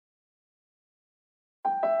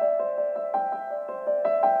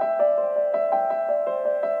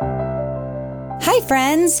Hi,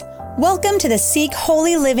 friends. Welcome to the Seek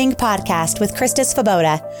Holy Living podcast with Krista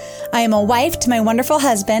Svoboda. I am a wife to my wonderful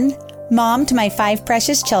husband, mom to my 5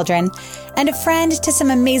 precious children, and a friend to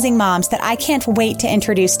some amazing moms that I can't wait to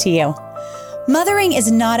introduce to you. Mothering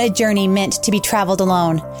is not a journey meant to be traveled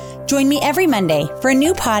alone. Join me every Monday for a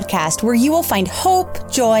new podcast where you will find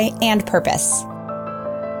hope, joy, and purpose.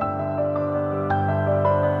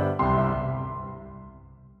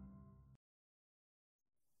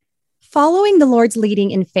 Following the Lord's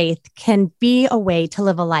leading in faith can be a way to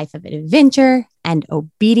live a life of adventure and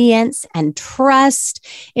obedience and trust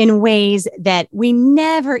in ways that we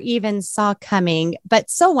never even saw coming. But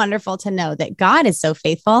so wonderful to know that God is so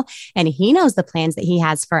faithful and He knows the plans that He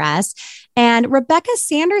has for us. And Rebecca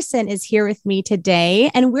Sanderson is here with me today,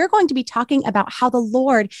 and we're going to be talking about how the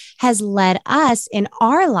Lord has led us in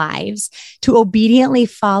our lives to obediently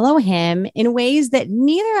follow Him in ways that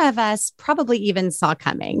neither of us probably even saw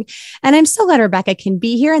coming. And I'm so glad Rebecca can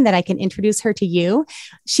be here and that I can introduce her to you.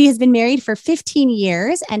 She has been married for 15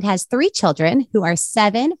 years and has 3 children who are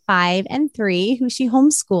 7, 5, and 3, who she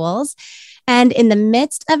homeschools. And in the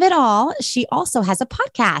midst of it all, she also has a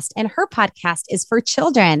podcast, and her podcast is for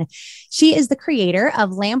children. She is the creator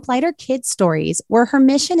of Lamplighter Kids Stories, where her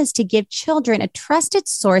mission is to give children a trusted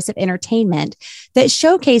source of entertainment that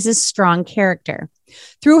showcases strong character.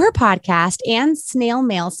 Through her podcast and snail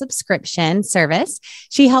mail subscription service,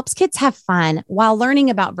 she helps kids have fun while learning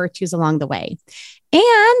about virtues along the way.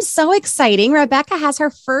 And so exciting, Rebecca has her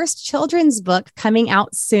first children's book coming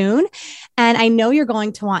out soon. And I know you're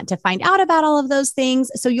going to want to find out about all of those things.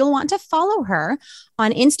 So you'll want to follow her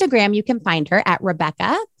on Instagram. You can find her at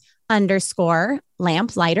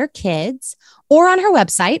Rebecca_Lamplighter Kids, or on her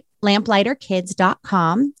website,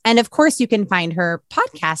 lamplighterkids.com. And of course, you can find her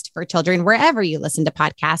podcast for children wherever you listen to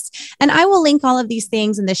podcasts. And I will link all of these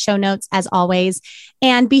things in the show notes as always.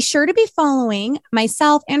 And be sure to be following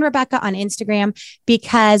myself and Rebecca on Instagram,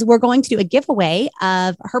 because we're going to do a giveaway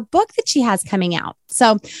of her book that she has coming out.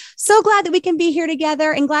 So glad that we can be here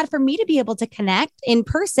together, and glad for me to be able to connect in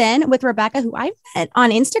person with Rebecca, who I met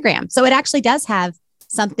on Instagram. So it actually does have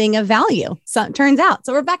something of value. So it turns out.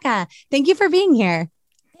 So Rebecca, thank you for being here.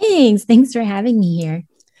 Thanks for having me here.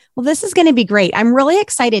 Well, this is going to be great. I'm really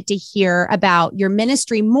excited to hear about your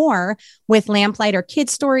ministry more with Lamplighter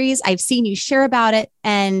Kids Stories. I've seen you share about it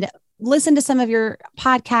and listen to some of your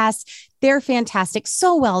podcasts. They're fantastic.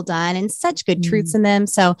 So well done and such good truths in them.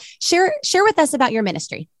 So share with us about your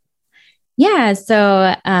ministry. Yeah.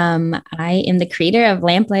 So I am the creator of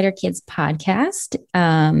Lamplighter Kids podcast.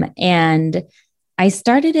 And I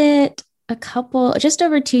started it just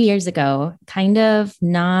over 2 years ago, kind of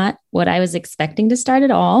not what I was expecting to start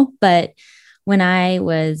at all. But when I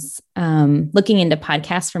was looking into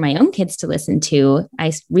podcasts for my own kids to listen to,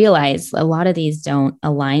 I realized a lot of these don't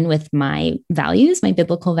align with my values, my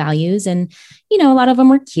biblical values. And, a lot of them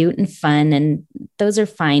were cute and fun, and those are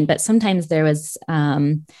fine. But sometimes there was,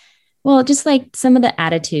 just like some of the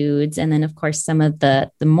attitudes, and then of course, some of the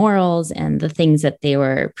morals and the things that they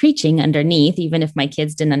were preaching underneath, even if my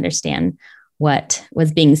kids didn't understand what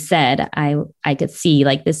was being said, I could see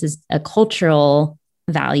like this is a cultural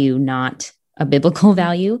value, not a biblical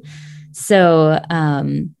value. So,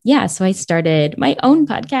 so I started my own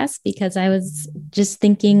podcast because I was just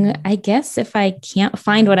thinking, I guess if I can't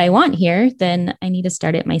find what I want here, then I need to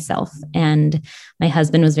start it myself. And my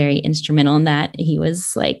husband was very instrumental in that. He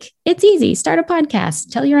was like, it's easy, start a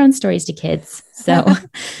podcast, tell your own stories to kids. So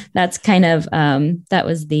that's kind of, that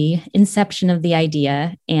was the inception of the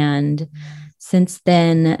idea. And since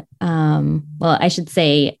then, I should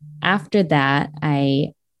say after that,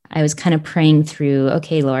 I was kind of praying through,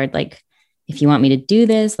 okay, Lord, like, if you want me to do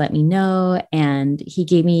this, let me know. And He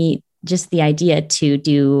gave me just the idea to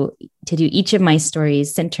do each of my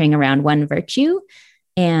stories centering around one virtue.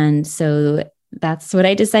 And so that's what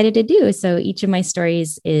I decided to do. So each of my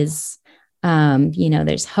stories is,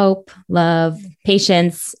 there's hope, love,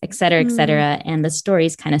 patience, et cetera, et cetera. And the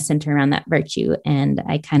stories kind of center around that virtue. And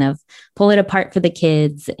I kind of pull it apart for the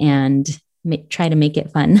kids and try to make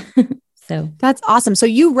it fun. So that's awesome. So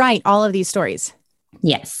you write all of these stories?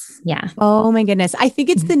 Yes. Yeah. Oh my goodness. I think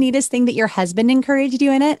it's the neatest thing that your husband encouraged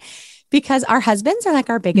you in it, because our husbands are like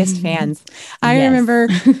our biggest fans. I remember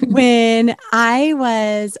when I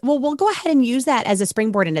was, we'll go ahead and use that as a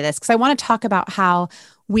springboard into this, because I want to talk about how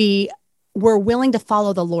we were willing to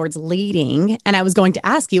follow the Lord's leading. And I was going to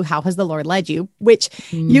ask you, how has the Lord led you? Which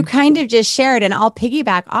you kind of just shared. And I'll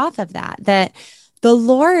piggyback off of that the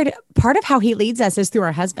Lord, part of how He leads us is through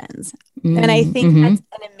our husbands. And I think that's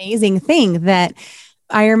an amazing thing that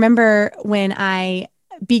I remember when I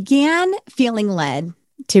began feeling led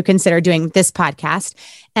to consider doing this podcast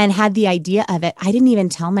and had the idea of it, I didn't even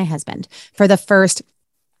tell my husband for the first,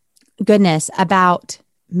 goodness, about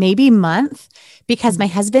maybe month, because my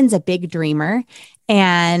husband's a big dreamer.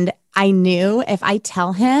 And I knew if I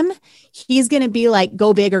tell him, he's going to be like,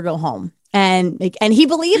 go big or go home. And he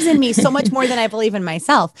believes in me so much more than I believe in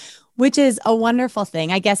myself, which is a wonderful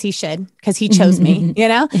thing. I guess he should, because he chose me,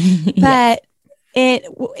 but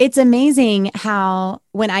it's amazing how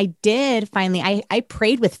when I did finally, I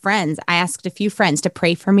prayed with friends. I asked a few friends to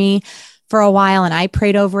pray for me for a while, and I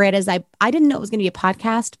prayed over it as I didn't know it was going to be a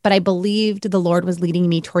podcast, but I believed the Lord was leading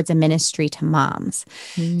me towards a ministry to moms.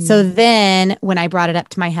 So then when I brought it up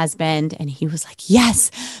to my husband, and he was like,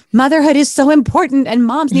 yes, motherhood is so important and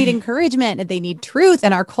moms need encouragement and they need truth.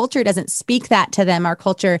 And our culture doesn't speak that to them. Our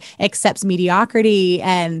culture accepts mediocrity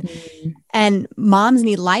and moms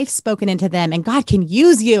need life spoken into them, and God can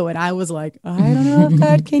use you. And I was like, I don't know if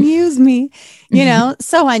God can use me,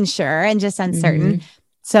 so unsure and just uncertain.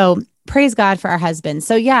 So praise God for our husbands.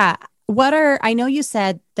 So yeah, I know you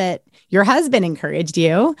said that your husband encouraged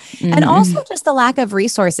you, and also just the lack of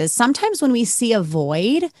resources. Sometimes when we see a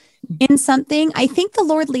void in something, I think the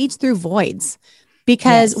Lord leads through voids,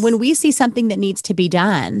 because when we see something that needs to be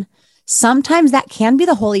done, sometimes that can be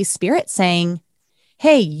the Holy Spirit saying,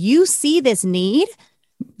 hey, you see this need,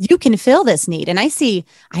 you can fill this need. And I see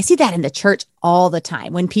that in the church all the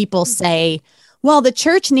time when people say, well, the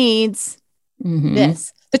church needs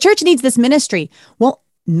this. The church needs this ministry. Well,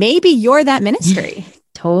 maybe you're that ministry.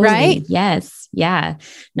 Totally. Right? Yes. Yeah.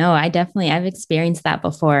 No, I've experienced that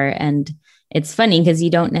before. And it's funny because you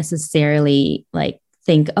don't necessarily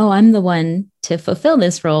think, oh, I'm the one to fulfill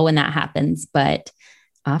this role when that happens. But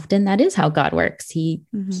often that is how God works. He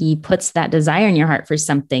puts that desire in your heart for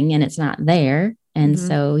something and it's not there. And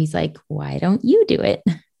so he's like, why don't you do it?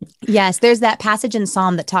 Yes, there's that passage in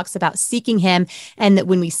Psalm that talks about seeking him, and that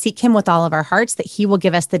when we seek him with all of our hearts, that he will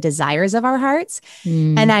give us the desires of our hearts.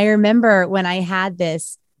 And I remember when I had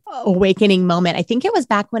this awakening moment, I think it was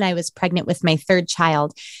back when I was pregnant with my third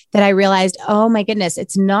child, that I realized, oh my goodness,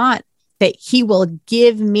 it's not that he will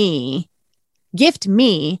gift me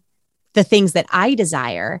the things that I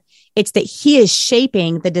desire. It's that he is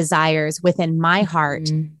shaping the desires within my heart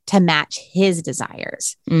to match his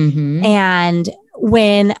desires. And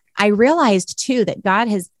when I realized too, that God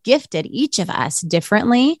has gifted each of us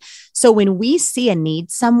differently. So when we see a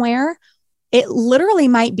need somewhere, it literally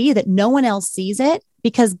might be that no one else sees it,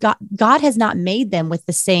 because God has not made them with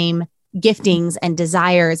the same giftings and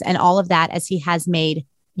desires and all of that as he has made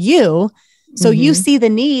you. So you see the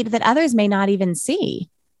need that others may not even see.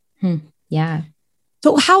 Yeah.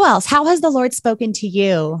 So how has the Lord spoken to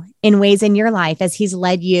you in ways in your life as he's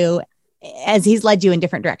led you in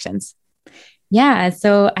different directions? Yeah.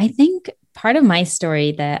 So I think part of my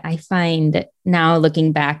story that I find now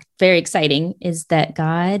looking back very exciting is that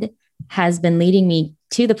God has been leading me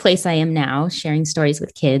to the place I am now, sharing stories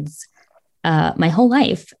with kids my whole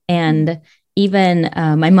life. And even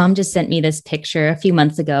my mom just sent me this picture a few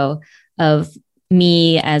months ago of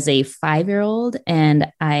me as a 5-year-old,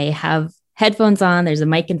 and I have headphones on. There's a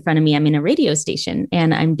mic in front of me. I'm in a radio station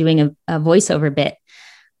and I'm doing a voiceover bit.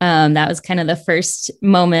 That was kind of the first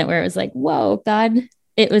moment where it was like, whoa, God,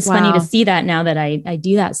 it was funny to see that now that I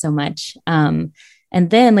do that so much. And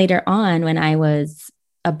then later on, when I was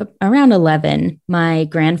around 11, my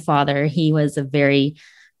grandfather, he was a very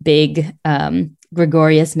big,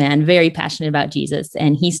 gregarious man, very passionate about Jesus.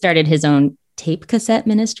 And he started his own tape cassette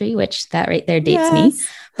ministry, which that right there dates me.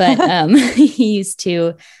 But he used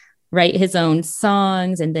to write his own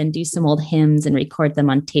songs and then do some old hymns and record them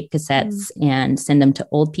on tape cassettes and send them to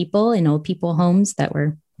old people in old people homes that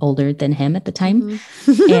were older than him at the time.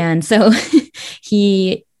 And so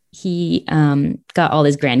he got all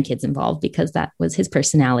his grandkids involved because that was his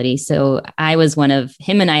personality. So I was one of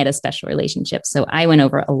him, and I had a special relationship. So I went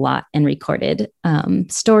over a lot and recorded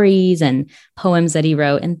stories and poems that he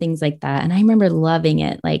wrote and things like that. And I remember loving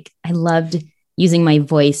it. Like I loved using my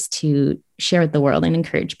voice to share with the world and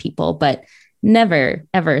encourage people, but never,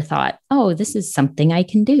 ever thought, oh, this is something I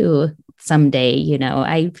can do someday.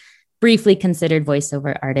 I briefly considered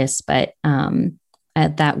voiceover artists, but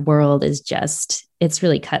that world is just, it's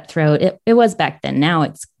really cutthroat. It was back then. Now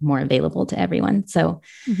it's more available to everyone. So,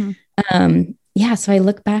 so I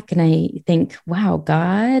look back and I think, wow,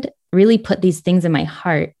 God really put these things in my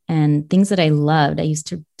heart and things that I loved. I used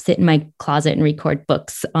to sit in my closet and record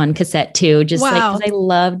books on cassette too, just because I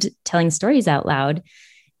loved telling stories out loud.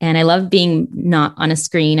 And I loved being not on a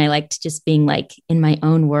screen. I liked just being in my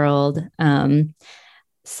own world.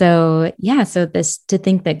 So to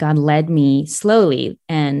think that God led me slowly,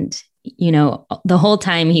 and, the whole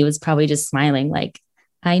time he was probably just smiling, like,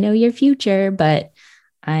 I know your future, but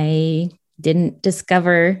I didn't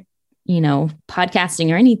discover,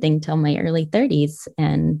 podcasting or anything till my early 30s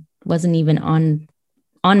and wasn't even on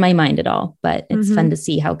my mind at all. But it's fun to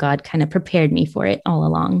see how God kind of prepared me for it all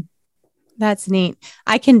along. That's neat.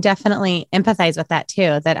 I can definitely empathize with that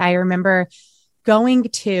too, that I remember going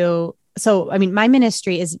to. So, I mean, my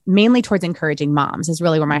ministry is mainly towards encouraging moms is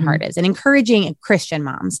really where my heart is, and encouraging Christian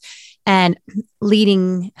moms and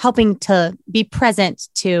helping to be present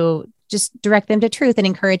to just direct them to truth and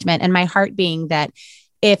encouragement. And my heart being that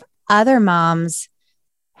if other moms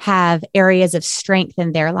have areas of strength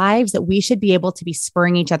in their lives, that we should be able to be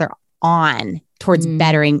spurring each other on towards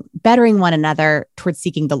bettering one another, towards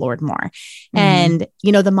seeking the Lord more. And,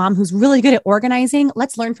 the mom who's really good at organizing,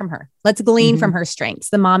 let's learn from her. Let's glean from her strengths.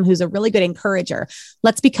 The mom who's a really good encourager,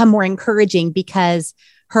 let's become more encouraging because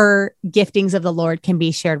her giftings of the Lord can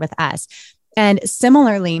be shared with us. And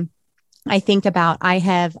similarly, I think about, I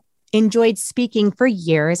have enjoyed speaking for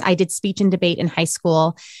years. I did speech and debate in high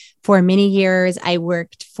school for many years. I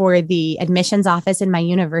worked for the admissions office in my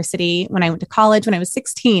university when I went to college. When I was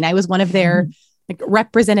 16, I was one of their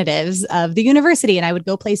representatives of the university, and I would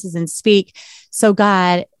go places and speak. So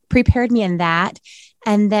God prepared me in that.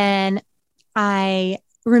 And then I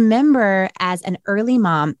remember as an early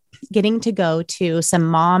mom getting to go to some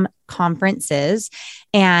mom conferences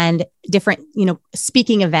and different,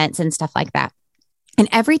 speaking events and stuff like that. And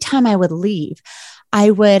every time I would leave,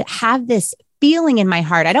 I would have this feeling in my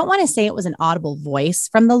heart. I don't want to say it was an audible voice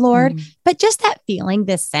from the Lord, but just that feeling,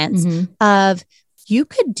 this sense of, you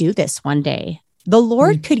could do this one day. The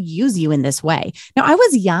Lord could use you in this way. Now, I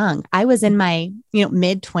was young. I was in my,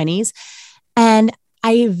 mid 20s. And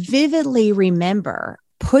I vividly remember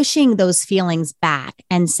pushing those feelings back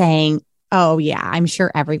and saying, oh yeah, I'm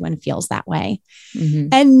sure everyone feels that way.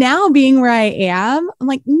 And now being where I am, I'm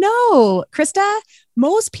like, no, Krista,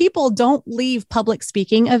 most people don't leave public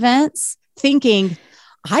speaking events thinking,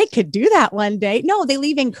 I could do that one day. No, they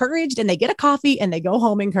leave encouraged and they get a coffee and they go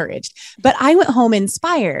home encouraged. But I went home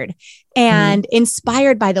inspired and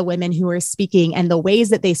inspired by the women who were speaking and the ways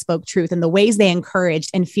that they spoke truth and the ways they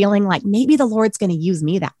encouraged, and feeling like maybe the Lord's going to use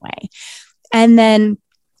me that way. And then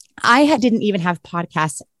didn't even have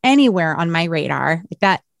podcasts anywhere on my radar.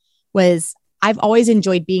 I've always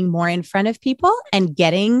enjoyed being more in front of people and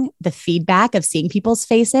getting the feedback of seeing people's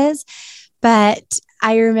faces. But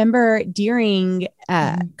I remember during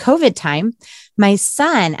COVID time, my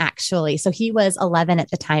son actually, so he was 11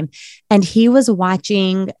 at the time, and he was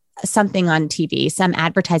watching something on TV, some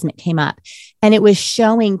advertisement came up, and it was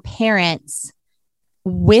showing parents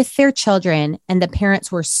with their children. And the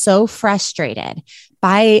parents were so frustrated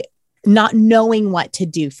by not knowing what to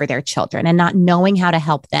do for their children and not knowing how to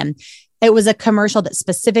help them. It was a commercial that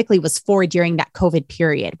specifically was for during that COVID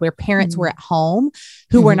period where parents were at home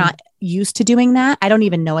who were not used to doing that. I don't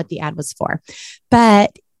even know what the ad was for,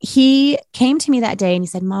 but he came to me that day and he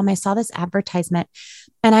said, Mom, I saw this advertisement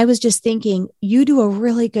and I was just thinking, you do a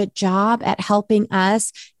really good job at helping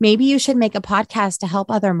us. Maybe you should make a podcast to help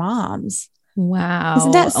other moms. Wow.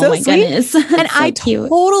 Isn't that so sweet? Goodness. And so I cute.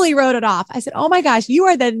 totally wrote it off. I said, oh my gosh, you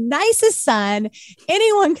are the nicest son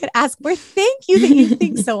anyone could ask for. Thank you that you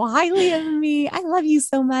think so highly of me. I love you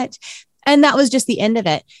so much. And that was just the end of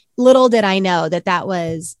it. Little did I know that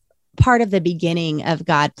was part of the beginning of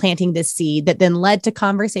God planting this seed that then led to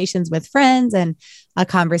conversations with friends and a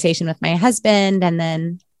conversation with my husband, and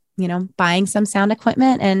then, buying some sound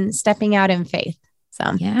equipment and stepping out in faith.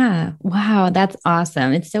 So, yeah. Wow. That's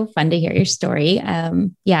awesome. It's so fun to hear your story.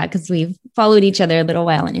 Because we've followed each other a little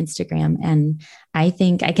while on Instagram, and I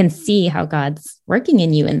think I can see how God's working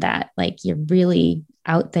in you in that. Like, you're really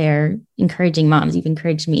out there encouraging moms. You've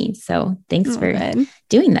encouraged me. So thanks for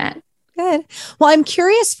doing that. Good. Well, I'm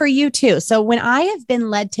curious for you too. So when I have been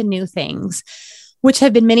led to new things, which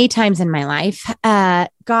have been many times in my life,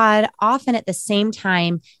 God often at the same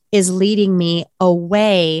time is leading me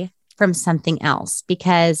away from something else,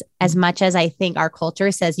 because as much as I think our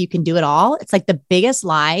culture says you can do it all, it's like the biggest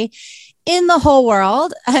lie in the whole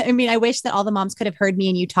world. I mean, I wish that all the moms could have heard me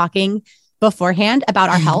and you talking beforehand about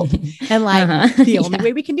our health and like the only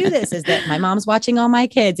way we can do this is that my mom's watching all my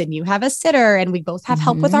kids and you have a sitter and we both have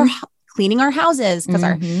help with our cleaning our houses because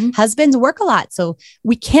our husbands work a lot. So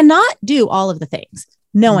we cannot do all of the things.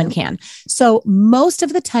 No one can. So most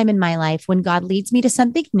of the time in my life, when God leads me to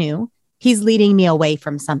something new, He's leading me away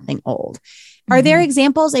from something old. Are there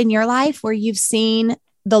examples in your life where you've seen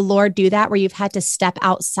the Lord do that, where you've had to step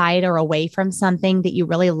outside or away from something that you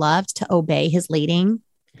really loved to obey His leading?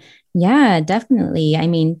 Yeah, definitely. I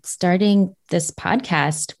mean, starting this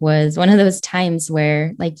podcast was one of those times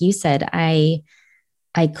where, like you said, I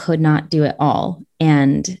I could not do it all.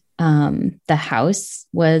 And the house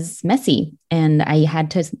was messy and I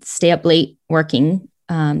had to stay up late working.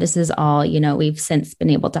 This is all, we've since been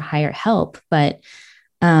able to hire help, but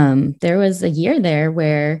there was a year there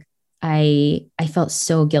where I felt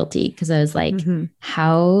so guilty because I was like,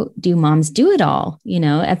 how do moms do it all?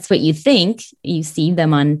 That's what you think. You see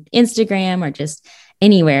them on Instagram or just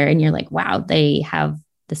anywhere and you're like, wow, they have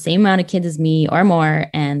the same amount of kids as me or more,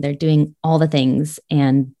 and they're doing all the things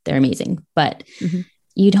and they're amazing. But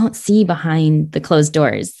you don't see behind the closed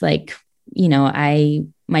doors. Like,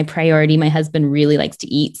 my priority, my husband really likes to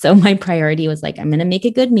eat. So my priority was like, I'm going to make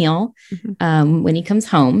a good meal when he comes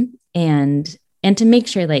home and to make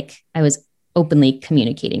sure like I was openly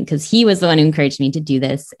communicating because he was the one who encouraged me to do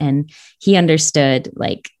this. And he understood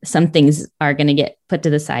like some things are going to get put to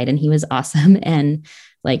the side, and he was awesome and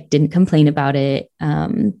like didn't complain about it.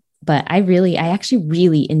 But I actually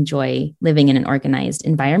really enjoy living in an organized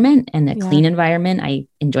environment and a clean environment. I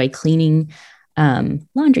enjoy cleaning,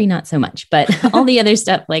 laundry, not so much, but all the other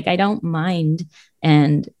stuff, like I don't mind.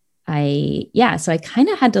 And so I kind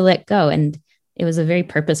of had to let go, and it was a very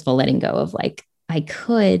purposeful letting go of like, I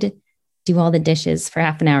could do all the dishes for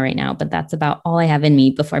half an hour right now, but that's about all I have in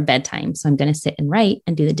me before bedtime. So I'm going to sit and write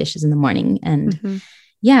and do the dishes in the morning. And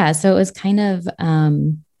so it was kind of,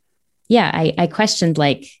 I questioned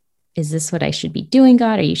like, is this what I should be doing,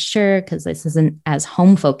 God? Are you sure? Because this isn't as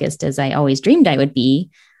home focused as I always dreamed I would be.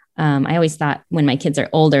 I always thought when my kids are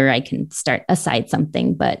older, I can start aside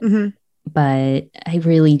something, but I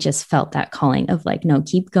really just felt that calling of like, no,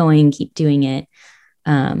 keep going, keep doing it.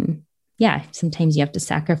 Sometimes you have to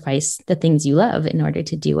sacrifice the things you love in order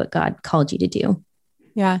to do what God called you to do.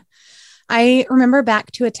 Yeah. I remember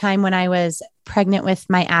back to a time when I was pregnant with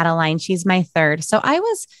my Adeline. She's my third. So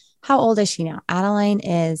how old is she now? Adeline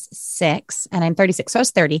is 6 and I'm 36. So I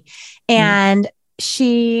was 30. And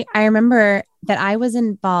I remember that I was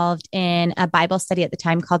involved in a Bible study at the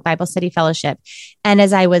time called Bible Study Fellowship. And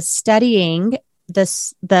as I was studying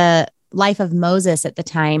the life of Moses at the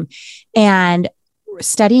time and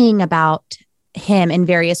studying about him in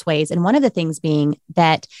various ways. And one of the things being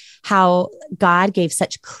that how God gave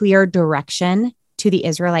such clear direction to the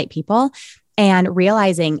Israelite people and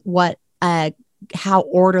realizing how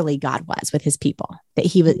orderly God was with his people, that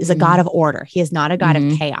he is a God of order. He is not a God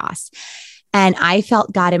of chaos. And I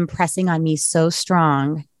felt God impressing on me so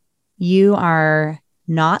strong. You are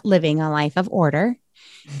not living a life of order.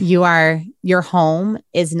 Your home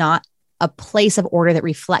is not a place of order that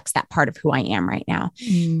reflects that part of who I am right now.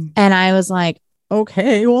 And I was like,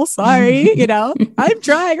 okay, well, sorry, I'm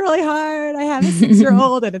trying really hard. I have a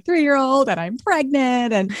 6-year-old and a 3-year-old and I'm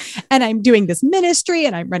pregnant and I'm doing this ministry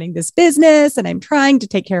and I'm running this business and I'm trying to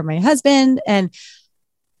take care of my husband. And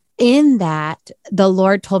in that, the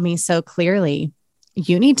Lord told me so clearly,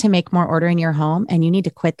 you need to make more order in your home and you need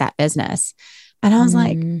to quit that business. And I was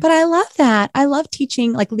like, but I love that. I love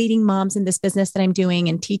teaching, like leading moms in this business that I'm doing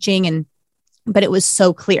and teaching. But it was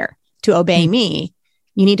so clear to obey me.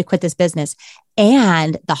 You need to quit this business.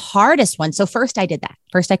 And the hardest one. So first I did that.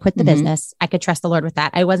 First I quit the business. I could trust the Lord with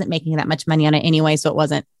that. I wasn't making that much money on it anyway. So it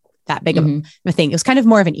wasn't that big of a thing. It was kind of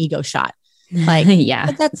more of an ego shot. Like,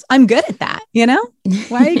 I'm good at that.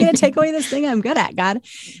 Why are you going to take away this thing I'm good at, God?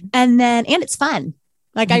 And it's fun.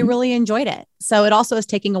 Like I really enjoyed it. So it also is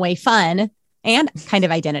taking away fun and kind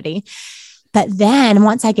of identity. But then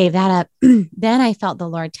once I gave that up, then I felt the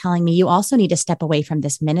Lord telling me, you also need to step away from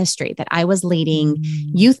this ministry that I was leading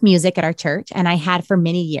youth music at our church. And I had for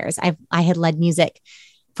many years, I had led music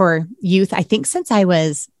for youth, I think since I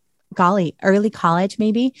was early college,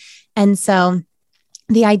 maybe. And so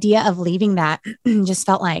the idea of leaving that just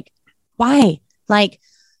felt like, why? Like,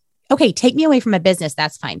 okay, take me away from a business.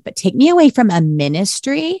 That's fine. But take me away from a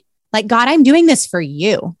ministry. Like, God, I'm doing this for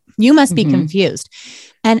you. You must be confused.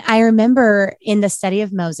 And I remember in the study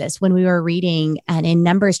of Moses, when we were reading, and in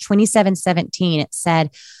Numbers 27:17, it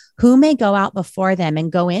said, who may go out before them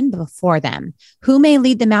and go in before them? Who may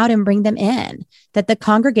lead them out and bring them in? That the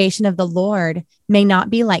congregation of the Lord may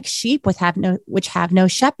not be like sheep which have no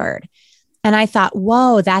shepherd. And I thought,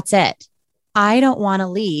 whoa, that's it. I don't want to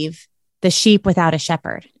leave the sheep without a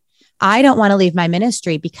shepherd. I don't want to leave my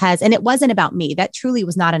ministry and it wasn't about me. That truly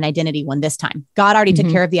was not an identity one this time. God already took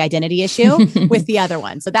care of the identity issue with the other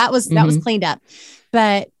one. So that was cleaned up.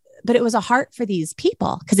 But it was a heart for these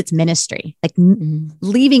people because it's ministry. Like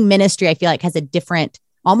leaving ministry, I feel like has a different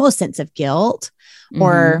almost sense of guilt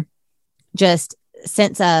or just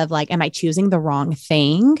sense of like, am I choosing the wrong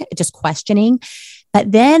thing? Just questioning.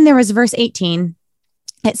 But then there was verse 18.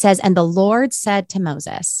 it says, and the Lord said to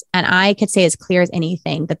Moses, and I could say as clear as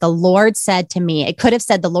anything that the Lord said to me, it could have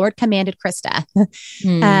said the Lord commanded Krista.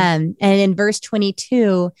 And in verse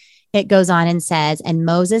 22, it goes on and says, and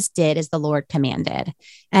Moses did as the Lord commanded.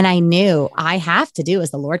 And I knew I have to do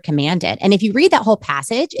as the Lord commanded. And if you read that whole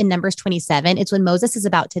passage in Numbers 27, it's when Moses is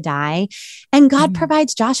about to die and God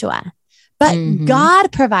provides Joshua. But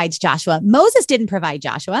God provides Joshua. Moses didn't provide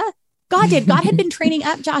Joshua. God did. God had been training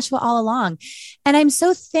up Joshua all along. And I'm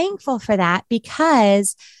so thankful for that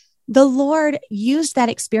because the Lord used that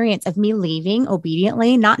experience of me leaving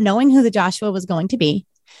obediently, not knowing who the Joshua was going to be,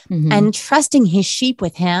 and trusting his sheep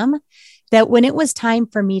with him, that when it was time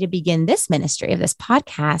for me to begin this ministry of this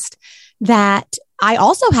podcast, that I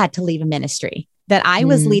also had to leave a ministry, that I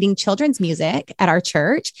was leading children's music at our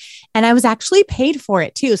church and I was actually paid for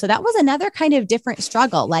it too. So that was another kind of different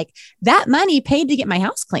struggle. Like that money paid to get my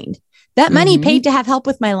house cleaned. That money paid to have help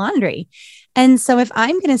with my laundry. And so if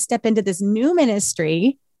I'm going to step into this new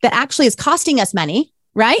ministry that actually is costing us money,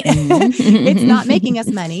 right? It's not making us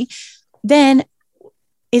money. Then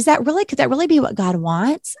could that really be what God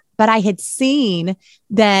wants? But I had seen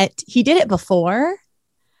that he did it before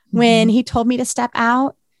when he told me to step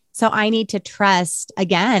out. So I need to trust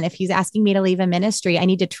again, if he's asking me to leave a ministry, I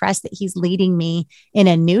need to trust that he's leading me in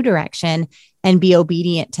a new direction and be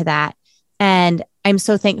obedient to that. And I'm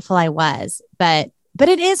so thankful I was, but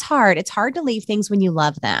it is hard. It's hard to leave things when you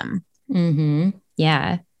love them.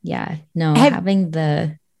 Yeah. Yeah. No, having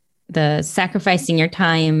the sacrificing your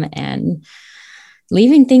time and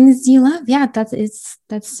leaving things you love. Yeah. That's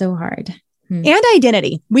so hard. And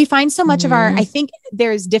identity. We find so much of I think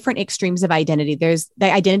there's different extremes of identity. There's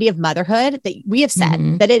the identity of motherhood that we have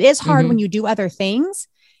said that it is hard when you do other things,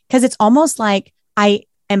 because it's almost like I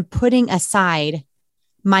am putting aside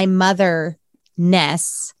my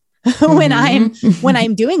motherness when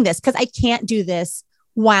I'm doing this, because I can't do this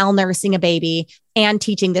while nursing a baby and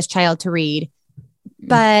teaching this child to read,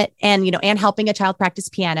 and helping a child practice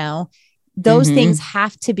piano. Those things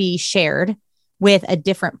have to be shared with a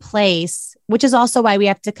different place, which is also why we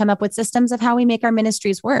have to come up with systems of how we make our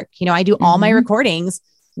ministries work. I do all my recordings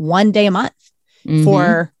one day a month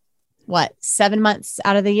for 7 months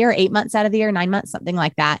out of the year, 8 months out of the year, 9 months, something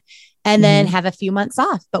like that. And then have a few months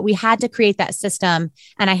off. But we had to create that system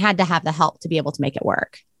and I had to have the help to be able to make it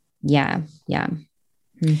work. Yeah. Yeah.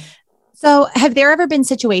 So have there ever been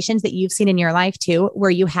situations that you've seen in your life too, where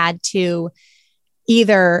you had to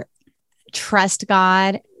either trust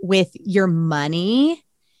God with your money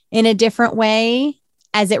in a different way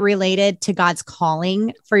as it related to God's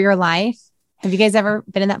calling for your life? Have you guys ever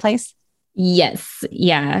been in that place? Yes.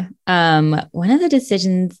 Yeah. One of the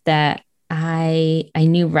decisions that I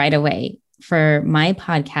knew right away for my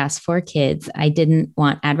podcast for kids, I didn't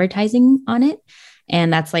want advertising on it.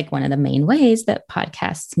 And that's like one of the main ways that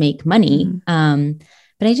podcasts make money.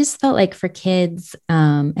 But I just felt like for kids,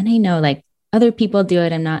 and I know like other people do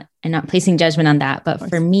it. I'm not placing judgment on that. But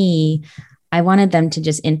for me, I wanted them to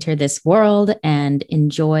just enter this world and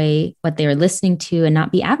enjoy what they were listening to and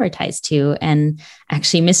not be advertised to. And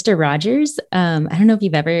actually, Mr. Rogers, I don't know if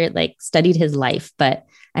you've ever like studied his life, but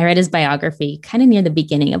I read his biography kind of near the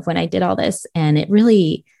beginning of when I did all this. And it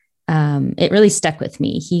really stuck with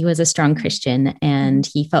me. He was a strong Christian and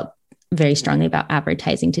he felt very strongly about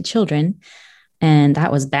advertising to children. And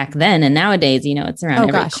that was back then. And nowadays, it's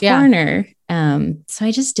around every corner. Yeah. So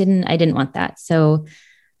I didn't want that. So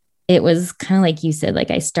it was kind of like you said,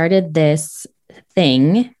 like I started this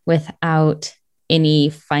thing without any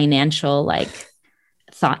financial like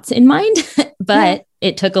thoughts in mind, but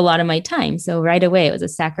it took a lot of my time. So right away, it was a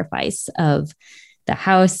sacrifice of the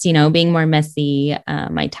house, being more messy,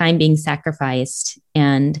 my time being sacrificed.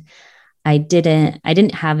 And I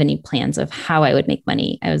didn't have any plans of how I would make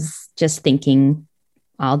money. I was just thinking,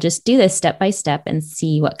 I'll just do this step by step and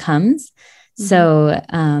see what comes. So,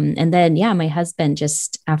 and then, my husband,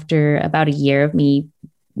 just after about a year of me,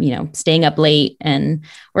 staying up late and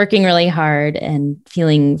working really hard and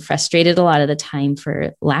feeling frustrated a lot of the time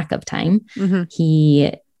for lack of time,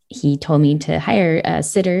 he told me to hire a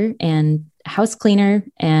sitter and house cleaner.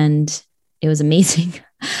 And it was amazing.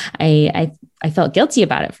 I felt guilty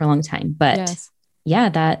about it for a long time, but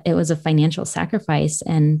that it was a financial sacrifice.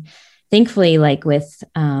 And thankfully, like with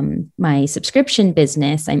my subscription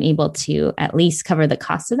business, I'm able to at least cover the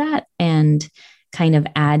cost of that and kind of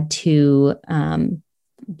add to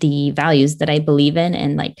the values that I believe in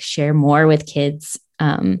and like share more with kids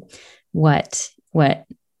what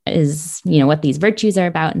is, what these virtues are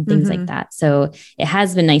about and things like that. So it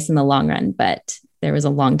has been nice in the long run, but there was a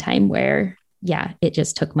long time where it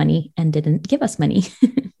just took money and didn't give us money.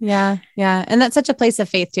 Yeah. And that's such a place of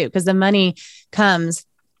faith too, because the money comes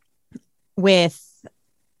with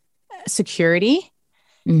security.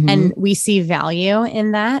 Mhm. And we see value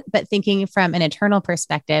in that, but thinking from an eternal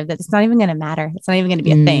perspective that it's not even going to matter. It's not even going to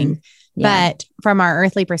be a thing. Yeah. But from our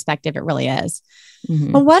earthly perspective, it really is.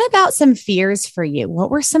 Mhm. Well, what about some fears for you?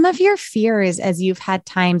 What were some of your fears as you've had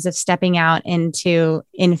times of stepping out into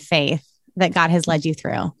in faith that God has led you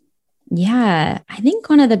through? Yeah, I think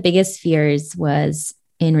one of the biggest fears was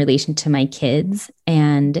in relation to my kids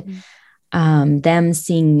and them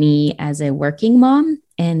seeing me as a working mom.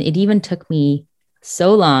 And it even took me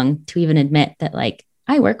so long to even admit that like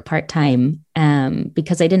I work part-time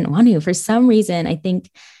because I didn't want to. For some reason, I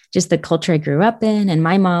think just the culture I grew up in, and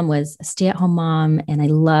my mom was a stay-at-home mom, and I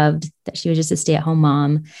loved that she was just a stay-at-home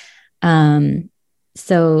mom.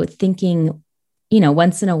 So thinking,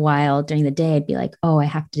 once in a while during the day, I'd be like, oh, I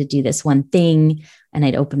have to do this one thing. And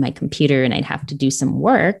I'd open my computer and I'd have to do some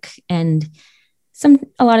work. And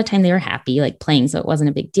a lot of time they were happy, like playing. So it wasn't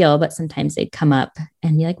a big deal, but sometimes they'd come up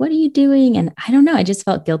and be like, what are you doing? And I don't know. I just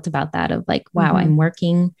felt guilt about that of like, wow, I'm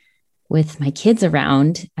working with my kids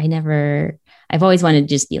around. I've always wanted to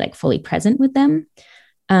just be like fully present with them,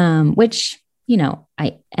 which,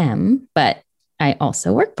 I am, but I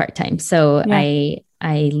also work part-time. So I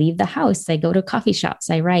leave the house, I go to coffee shops,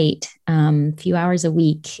 I write a few hours a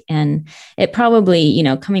week. And it probably,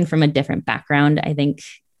 coming from a different background, I think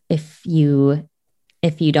if you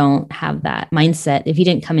don't have that mindset, if you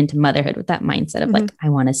didn't come into motherhood with that mindset of like, I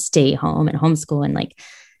want to stay home and homeschool and like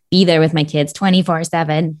be there with my kids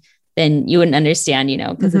 24/7, then you wouldn't understand,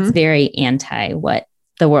 because it's very anti what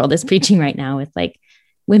the world is preaching right now with like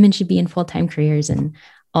women should be in full-time careers and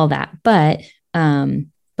all that. But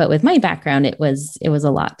with my background, it was a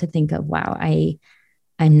lot to think of, wow,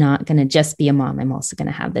 I'm not going to just be a mom. I'm also going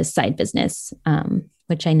to have this side business,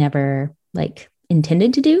 which I never like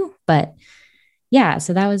intended to do. But yeah,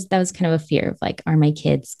 so that was kind of a fear of like, are my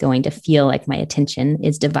kids going to feel like my attention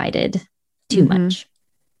is divided too much?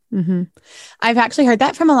 I've actually heard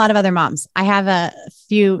that from a lot of other moms. I have a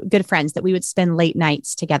few good friends that we would spend late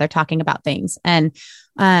nights together talking about things. And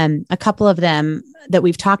a couple of them that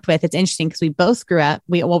we've talked with, it's interesting because we both grew up,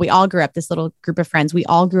 we all grew up, this little group of friends, we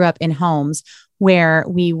all grew up in homes where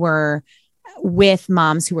we were with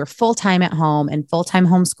moms who were full-time at home and full-time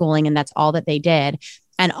homeschooling. And that's all that they did.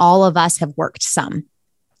 And all of us have worked some,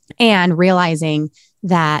 and realizing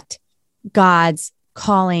that God's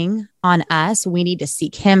calling on us, we need to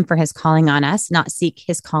seek him for his calling on us, not seek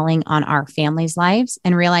his calling on our families' lives,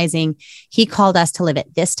 and realizing he called us to live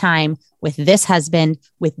at this time with this husband,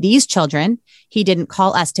 with these children. He didn't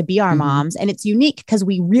call us to be our moms. And it's unique because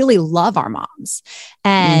we really love our moms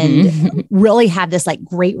and really have this like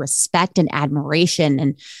great respect and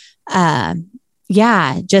admiration. And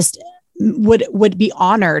just would be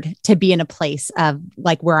honored to be in a place of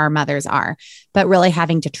like where our mothers are, but really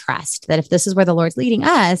having to trust that if this is where the Lord's leading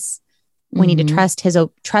us, we need to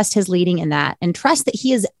trust his leading in that, and trust that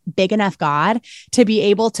he is big enough God to be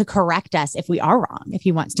able to correct us if we are wrong, if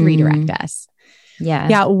he wants to redirect us.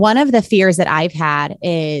 Yeah. One of the fears that I've had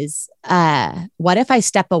is, what if I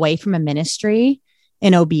step away from a ministry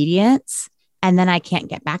in obedience and then I can't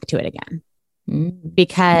get back to it again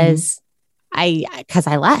because I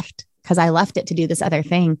left it to do this other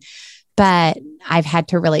thing. But I've had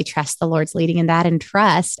to really trust the Lord's leading in that, and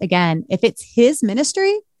trust, again, if it's his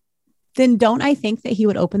ministry, then don't I think that he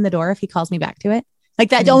would open the door if he calls me back to it? Like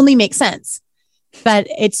that only makes sense. But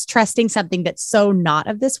it's trusting something that's so not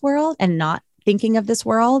of this world and not thinking of this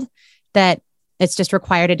world that it's just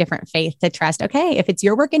required a different faith to trust. Okay, if it's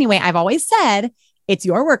your work anyway, I've always said it's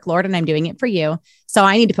your work, Lord, and I'm doing it for you. So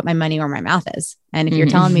I need to put my money where my mouth is. And if you're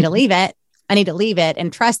telling me to leave it, I need to leave it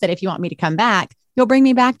and trust that if you want me to come back, you'll bring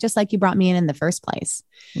me back just like you brought me in the first place.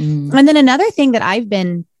 And then another thing that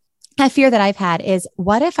a fear that I've had is,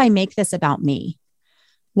 what if I make this about me?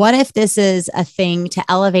 What if this is a thing to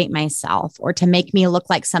elevate myself or to make me look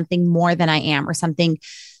like something more than I am, or something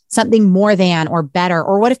more than or better?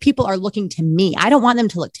 Or what if people are looking to me? I don't want them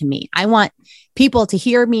to look to me. I want people to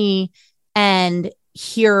hear me and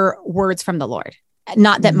hear words from the Lord.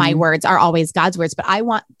 Not that my words are always God's words, but I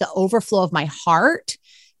want the overflow of my heart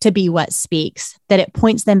to be what speaks, that it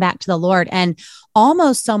points them back to the Lord. And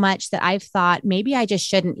almost so much that I've thought maybe I just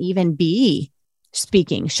shouldn't even be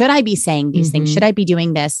speaking. Should I be saying these things? Should I be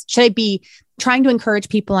doing this? Should I be trying to encourage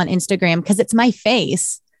people on Instagram? Because it's my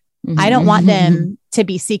face. I don't want them to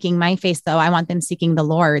be seeking my face, though. I want them seeking the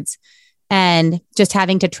Lord's. And just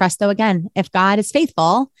having to trust, though, again, if God is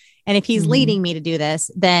faithful and if he's leading me to do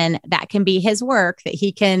this, then that can be his work, that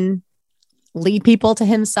he can lead people to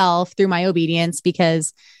himself through my obedience.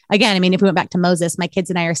 Because again, I mean, if we went back to Moses, my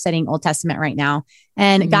kids and I are studying Old Testament right now,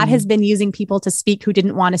 and God has been using people to speak who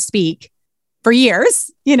didn't want to speak for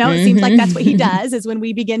years. It seems like that's what he does, is when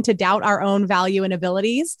we begin to doubt our own value and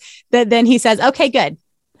abilities, that then he says, okay, good.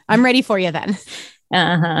 I'm ready for you then.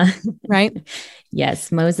 Right.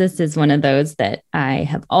 Yes. Moses is one of those that I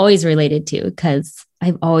have always related to, because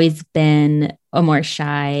I've always been a more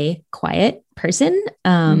shy, quiet person,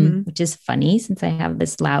 which is funny since I have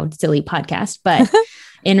this loud, silly podcast. But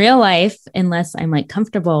in real life, unless I'm like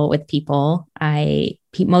comfortable with people,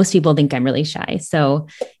 most people think I'm really shy. So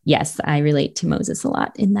yes, I relate to Moses a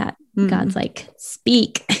lot in that. God's like,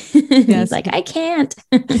 speak. Yes. He's like, I can't.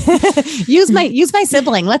 use my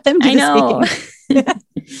sibling. Let them do the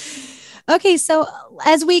speaking. Okay. So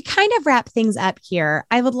as we kind of wrap things up here,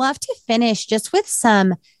 I would love to finish just with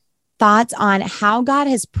some thoughts on how God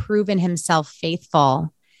has proven himself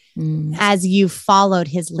faithful as you followed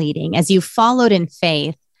his leading, as you followed in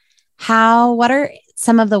faith. What are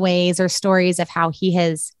some of the ways or stories of how he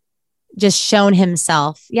has just shown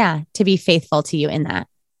himself, to be faithful to you in that?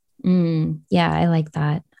 Yeah, I like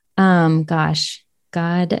that. Gosh,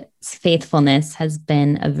 God's faithfulness has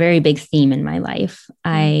been a very big theme in my life.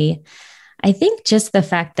 I think just the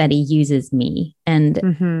fact that he uses me,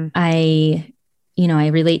 and I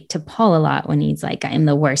relate to Paul a lot when he's like, I am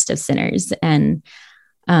the worst of sinners. And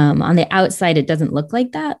on the outside, it doesn't look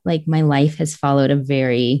like that. Like my life has followed a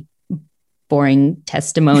very boring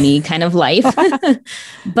testimony kind of life,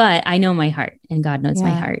 but I know my heart, and God knows my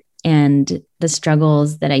heart, and the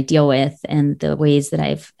struggles that I deal with, and the ways that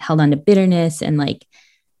I've held on to bitterness, and like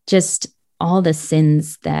just all the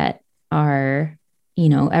sins that are,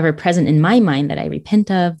 ever present in my mind that I repent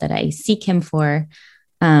of, that I seek him for.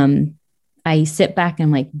 I sit back and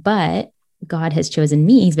I'm like, but God has chosen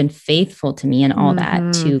me. He's been faithful to me and all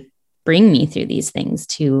that to bring me through these things,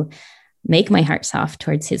 to make my heart soft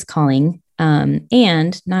towards his calling.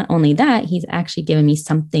 And not only that, he's actually given me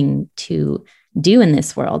something to do in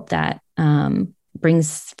this world that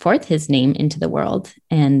brings forth his name into the world.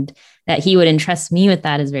 And that he would entrust me with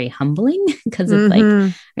that is very humbling, because it's like,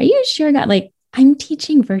 are you sure, God? Like, I'm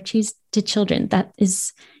teaching virtues to children. That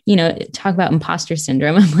is, talk about imposter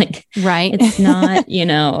syndrome. I'm like, right. It's not,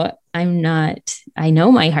 I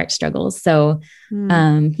know my heart struggles. So,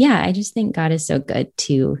 I just think God is so good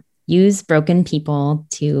to use broken people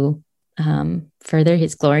to further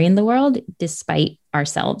his glory in the world, despite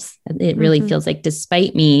ourselves. It really feels like,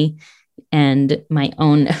 despite me and my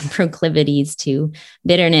own proclivities to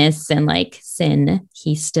bitterness and like sin,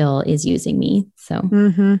 he still is using me.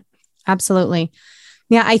 So, absolutely.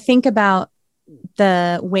 Yeah. I think about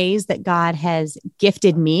the ways that God has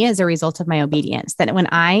gifted me as a result of my obedience, that when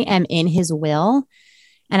I am in his will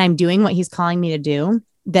and I'm doing what he's calling me to do,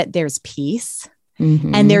 that there's peace.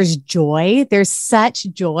 And there's joy. There's such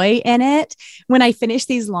joy in it. When I finish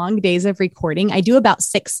these long days of recording, I do about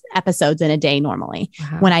 6 episodes in a day normally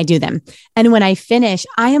when I do them. And when I finish,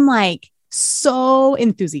 I am like so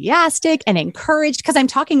enthusiastic and encouraged, because I'm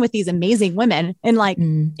talking with these amazing women and like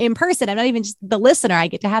in person. I'm not even just the listener. I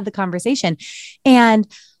get to have the conversation. And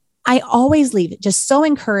I always leave just so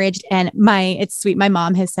encouraged. And it's sweet. My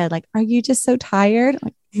mom has said, like, are you just so tired? I'm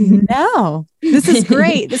like, no, this is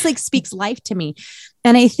great. This like speaks life to me.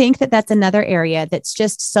 And I think that that's another area that's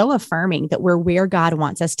just so affirming, that we're where God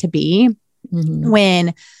wants us to be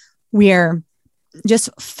when we're just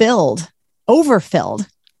overfilled,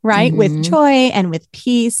 right? With joy and with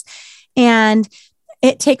peace. And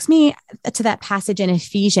it takes me to that passage in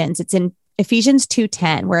Ephesians. It's in Ephesians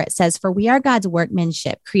 2:10, where it says, for we are God's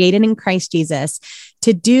workmanship, created in Christ Jesus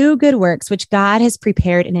to do good works, which God has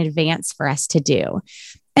prepared in advance for us to do.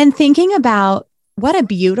 And thinking about what a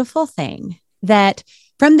beautiful thing that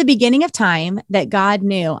from the beginning of time that God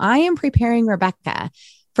knew, I am preparing Rebecca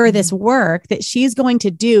for this work that she's going to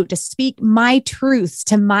do to speak my truths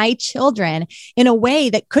to my children in a way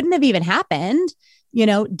that couldn't have even happened,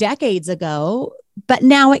 decades ago, but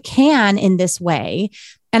now it can in this way.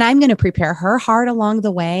 And I'm going to prepare her heart along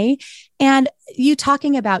the way. And you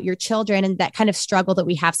talking about your children and that kind of struggle that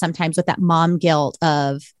we have sometimes with that mom guilt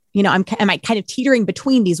of, am I kind of teetering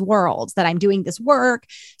between these worlds, that I'm doing this work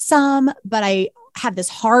but I have this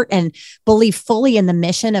heart and believe fully in the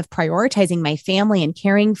mission of prioritizing my family and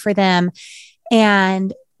caring for them,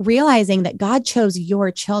 and realizing that God chose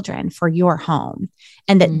your children for your home,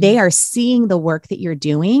 and that they are seeing the work that you're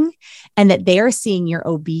doing, and that they are seeing your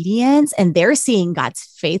obedience, and they're seeing God's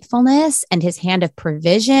faithfulness and his hand of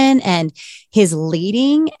provision and his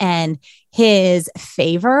leading and his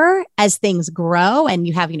favor as things grow, and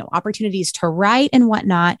you have, opportunities to write and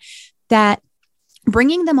whatnot, that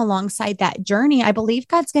bringing them alongside that journey, I believe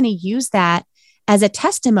God's going to use that as a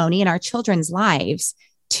testimony in our children's lives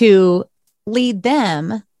to lead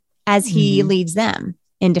them as he leads them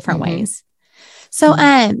in different ways. So,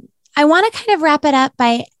 I want to kind of wrap it up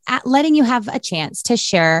by letting you have a chance to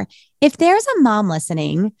share if there's a mom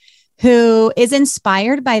listening who is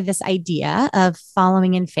inspired by this idea of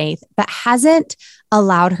following in faith, but hasn't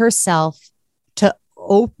allowed herself to,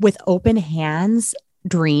 with open hands,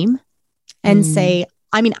 dream and say,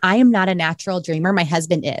 I mean, I am not a natural dreamer. My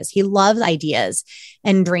husband is. He loves ideas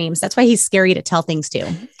and dreams. That's why he's scary to tell things to,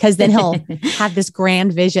 because then he'll have this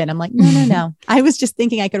grand vision. I'm like, no. I was just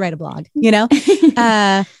thinking I could write a blog,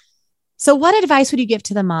 So what advice would you give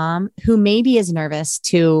to the mom who maybe is nervous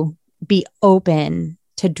to be open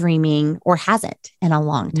to dreaming or hasn't in a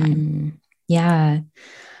long time? Yeah,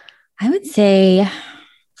 I would say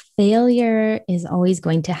failure is always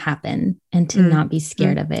going to happen and to not be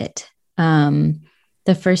scared of it.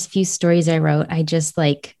 The first few stories I wrote, I just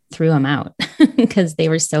threw them out because they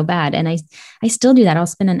were so bad. And I still do that. I'll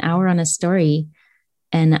spend an hour on a story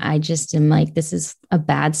and I just am like, this is a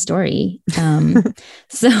bad story.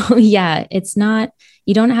 So yeah, it's not,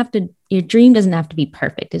 you don't have to, your dream doesn't have to be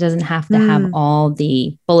perfect. It doesn't have to have all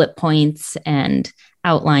the bullet points and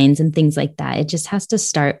outlines and things like that. It just has to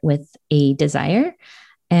start with a desire.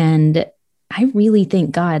 And I really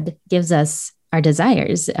think God gives us our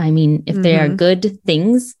desires. I mean, if they are good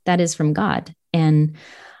things, that is from God. And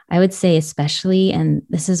I would say especially, and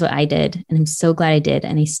this is what I did, and I'm so glad I did,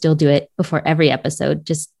 and I still do it before every episode,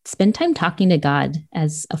 just spend time talking to God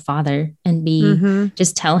as a father and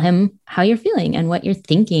just tell him how you're feeling and what you're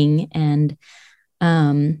thinking. And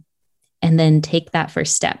then take that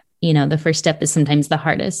first step. The first step is sometimes the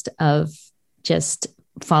hardest, of just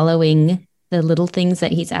following the little things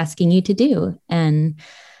that he's asking you to do. And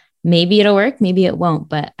maybe it'll work, maybe it won't.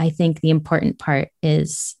 But I think the important part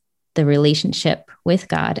is the relationship with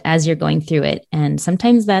God as you're going through it. And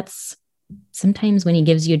sometimes when he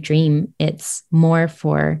gives you a dream, it's more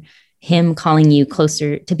for him calling you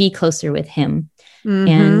closer, to be closer with him.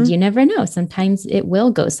 And you never know. Sometimes it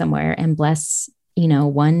will go somewhere and bless,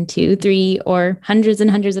 1, 2, 3, or hundreds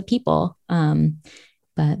and hundreds of people.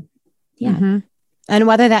 But yeah. And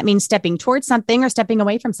whether that means stepping towards something or stepping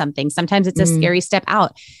away from something, sometimes it's a scary step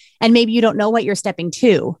out. And maybe you don't know what you're stepping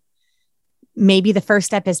to. Maybe the first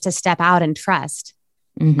step is to step out and trust.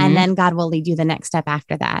 And then God will lead you the next step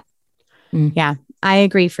after that. Yeah, I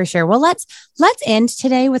agree for sure. Well, let's end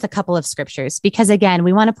today with a couple of scriptures, because again,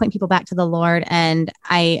 we want to point people back to the Lord. And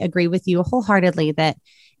I agree with you wholeheartedly that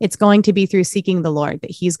it's going to be through seeking the Lord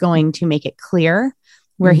that he's going to make it clear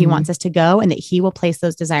where he wants us to go and that he will place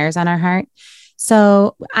those desires on our heart.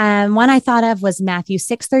 So one I thought of was Matthew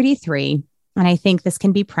 6:33. And I think this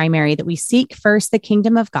can be primary, that we seek first the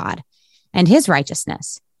kingdom of God and his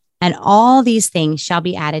righteousness, and all these things shall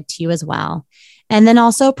be added to you as well. And then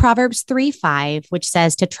also Proverbs 3:5, which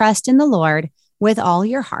says to trust in the Lord with all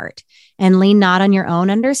your heart and lean not on your own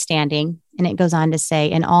understanding. And it goes on to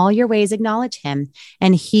say, in all your ways acknowledge him,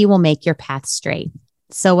 and he will make your path straight.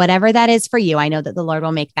 So whatever that is for you, I know that the Lord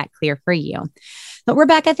will make that clear for you. But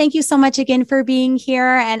Rebecca, thank you so much again for being here.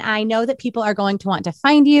 And I know that people are going to want to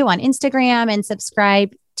find you on Instagram and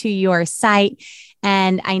subscribe to your site.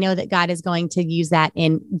 And I know that God is going to use that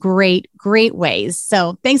in great, great ways.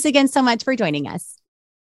 So thanks again so much for joining us.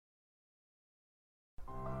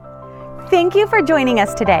 Thank you for joining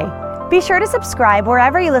us today. Be sure to subscribe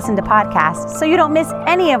wherever you listen to podcasts so you don't miss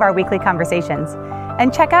any of our weekly conversations.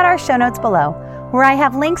 And check out our show notes below, where I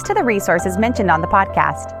have links to the resources mentioned on the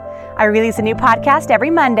podcast. I release a new podcast every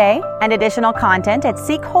Monday and additional content at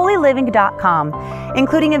seekholyliving.com,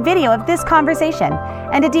 including a video of this conversation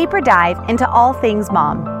and a deeper dive into all things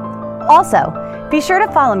mom. Also, be sure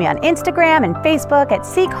to follow me on Instagram and Facebook at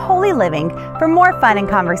Seek Holy Living for more fun and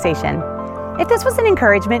conversation. If this was an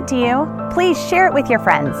encouragement to you, please share it with your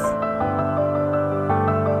friends.